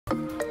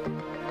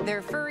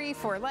They're furry,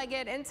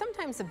 four-legged, and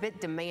sometimes a bit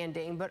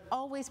demanding, but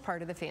always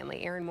part of the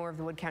family. Erin Moore of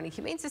the Wood County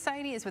Humane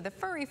Society is with a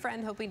furry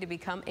friend hoping to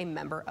become a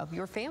member of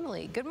your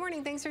family. Good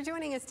morning. Thanks for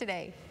joining us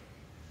today.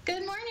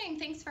 Good morning.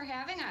 Thanks for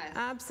having us.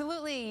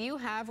 Absolutely. You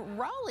have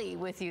Rollie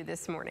with you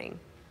this morning.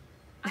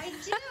 I do.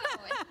 He's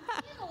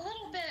a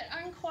little bit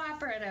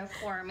uncooperative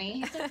for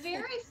me. He's a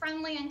very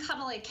friendly and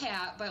cuddly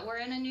cat, but we're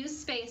in a new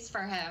space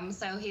for him,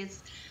 so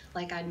he's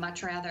like, I'd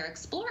much rather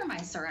explore my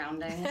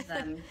surroundings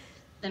than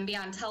be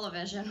on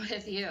television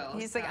with you.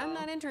 He's like, I'm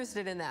not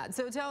interested in that.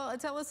 So tell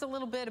us a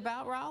little bit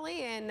about Rollie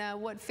and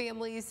what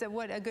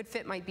a good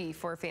fit might be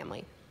for a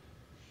family.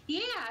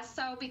 Yeah,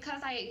 so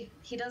because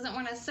he doesn't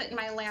want to sit in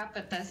my lap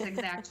at this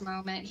exact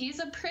moment. He's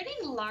a pretty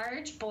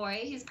large boy.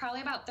 He's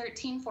probably about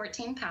 13,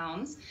 14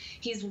 pounds.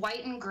 He's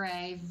white and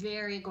gray,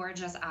 very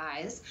gorgeous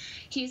eyes.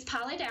 He's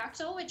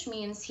polydactyl, which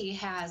means he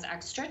has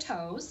extra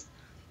toes.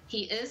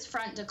 He is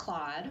front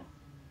declawed.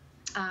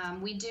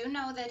 We do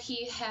know that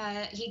he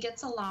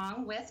gets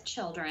along with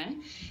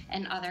children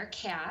and other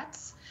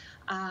cats.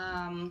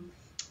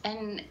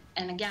 And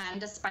again,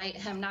 despite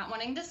him not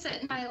wanting to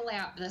sit in my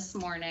lap this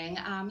morning,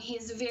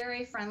 he's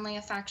very friendly,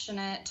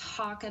 affectionate,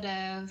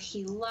 talkative.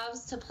 He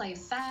loves to play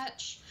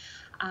fetch.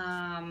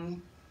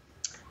 And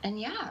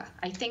yeah,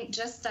 I think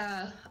just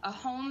a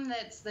home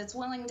that's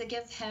willing to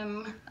give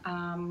him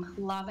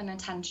love and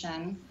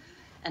attention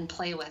and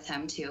play with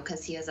him too,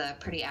 because he is a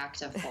pretty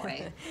active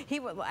boy.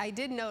 I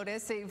did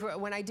notice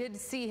when I did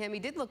see him, he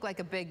did look like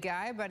a big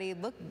guy, but he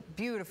looked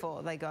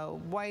beautiful, like a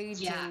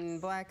white and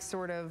black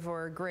sort of,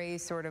 or gray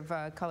sort of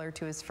color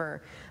to his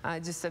fur.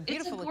 Just a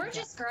beautiful. It's a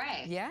gorgeous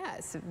gray.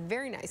 Yes,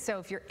 very nice. So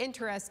if you're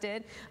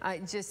interested,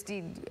 just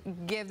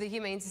give the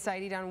Humane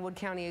Society down in Wood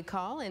County a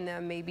call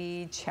and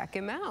maybe check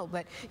him out.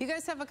 But you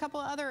guys have a couple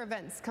of other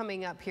events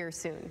coming up here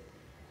soon.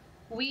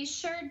 We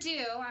sure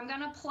do. I'm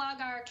going to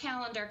plug our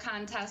calendar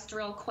contest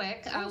real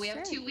quick. We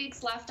have 2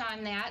 weeks left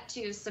on that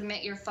to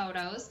submit your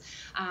photos.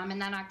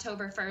 And then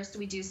October 1st,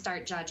 we do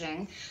start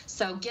judging.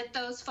 So get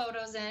those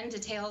photos in.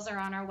 Details are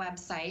on our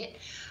website.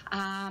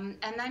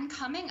 And then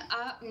coming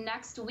up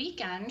next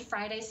weekend,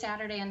 Friday,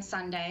 Saturday, and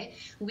Sunday,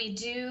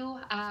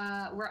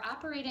 we're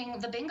operating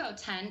the bingo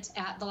tent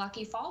at the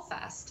Lucky Fall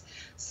Fest.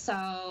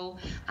 So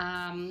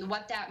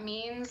what that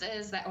means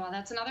is that, well,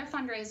 that's another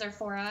fundraiser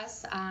for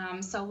us.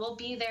 So we'll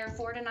be there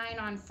 4 to 9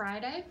 on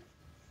Friday,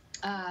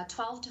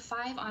 12 to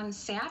 5 on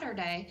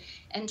Saturday,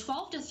 and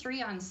 12 to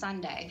 3 on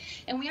Sunday.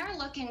 And we are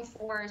looking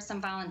for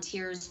some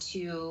volunteers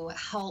to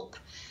help,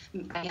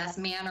 I guess,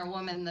 man or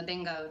woman the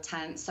bingo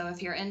tent. So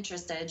if you're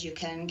interested, you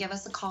can give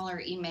us a call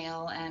or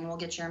email, and we'll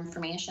get your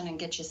information and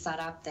get you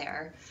set up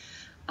there.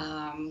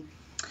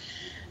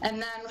 And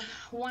then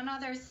one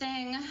other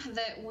thing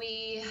that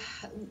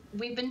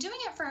we've been doing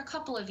it for a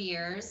couple of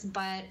years,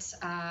 but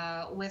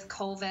with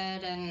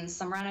COVID and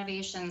some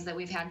renovations that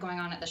we've had going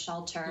on at the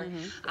shelter,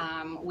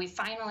 we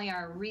finally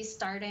are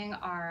restarting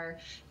our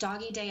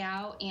Doggy Day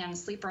Out and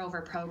Sleeper Over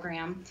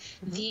program.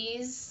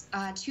 These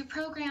 2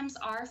 programs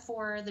are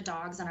for the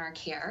dogs in our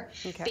care.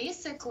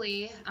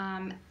 Basically,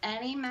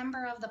 any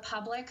member of the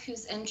public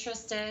who's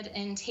interested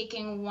in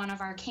taking one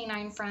of our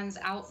canine friends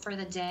out for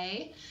the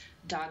day,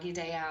 Doggy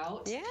Day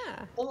Out,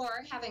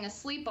 or having a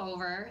sleep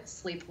rover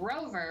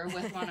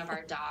with one of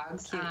our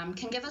dogs,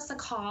 can give us a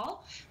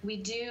call. We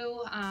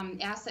do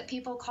ask that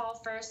people call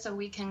first so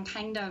we can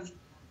kind of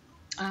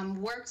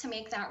work to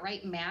make that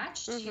right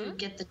match to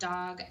get the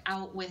dog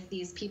out with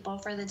these people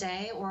for the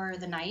day or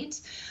the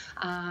night.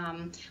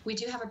 We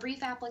do have a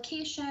brief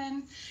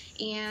application,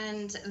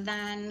 and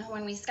then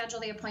when we schedule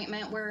the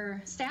appointment,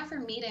 staff are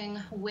meeting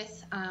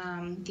with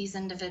these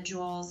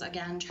individuals,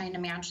 again, trying to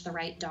match the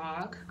right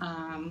dog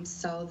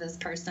so this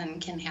person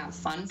can have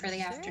fun for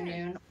the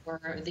afternoon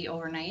or the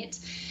overnight.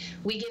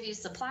 We give you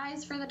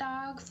supplies for the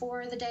dog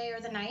for the day or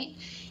the night,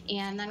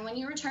 and then when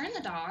you return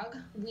the dog,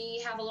 we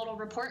have a little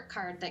report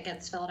card that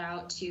gets filled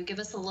out to give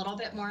us a little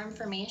bit more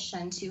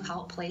information to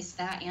help place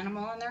that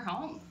animal in their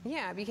home.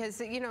 Yeah,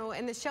 because, you know,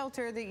 in the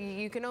shelter,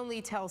 you can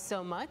only tell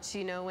so much,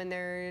 you know, when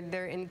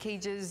they're in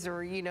cages,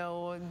 or, you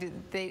know,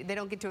 they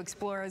don't get to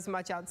explore as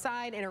much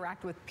outside,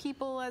 interact with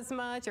people as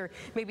much, or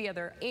maybe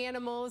other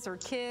animals or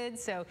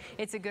kids. So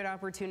it's a good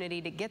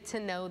opportunity to get to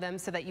know them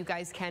so that you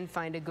guys can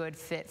find a good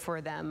fit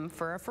for them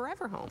for a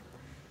forever home.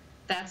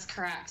 That's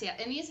correct. Yeah,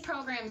 and these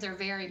programs are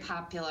very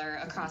popular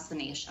across the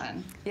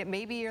nation. Yeah,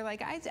 maybe you're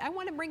like, I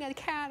want to bring a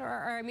cat,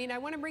 or I mean, I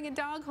want to bring a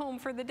dog home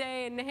for the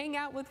day and hang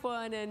out with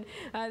one, and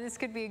this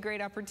could be a great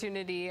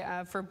opportunity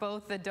for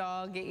both the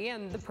dog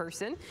and the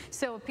person.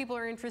 So if people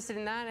are interested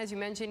in that, as you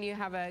mentioned, you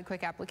have a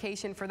quick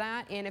application for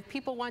that. And if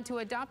people want to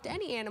adopt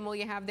any animal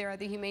you have there at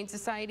the Humane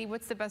Society,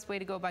 what's the best way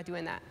to go about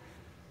doing that?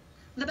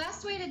 The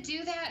best way to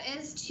do that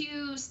is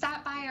to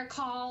stop by or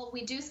call.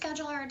 We do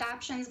schedule our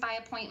adoptions by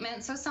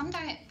appointment, so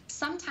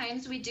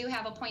sometimes we do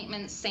have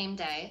appointments same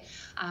day.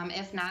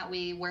 If not,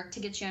 we work to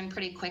get you in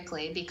pretty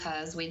quickly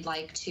because we'd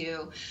like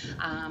to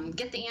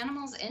get the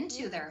animals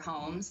into their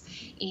homes,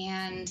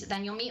 and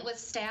then you'll meet with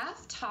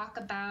staff, talk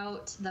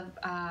about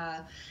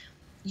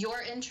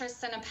your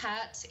interest in a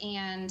pet,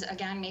 and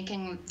again,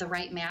 making the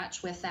right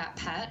match with that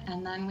pet,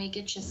 and then we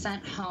get you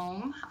sent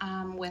home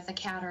with a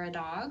cat or a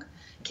dog,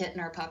 kitten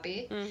or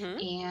puppy,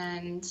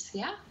 and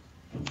yeah.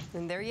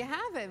 And there you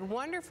have it.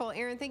 Wonderful.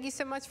 Erin, thank you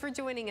so much for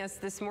joining us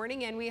this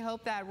morning, and we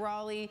hope that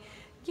Rollie,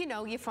 you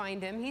know, you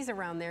find him. He's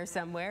around there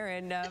somewhere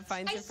and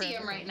finds I your friend. see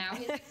him right now.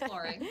 He's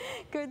exploring.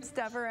 Good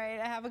stuff. All right.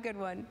 Have a good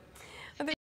one.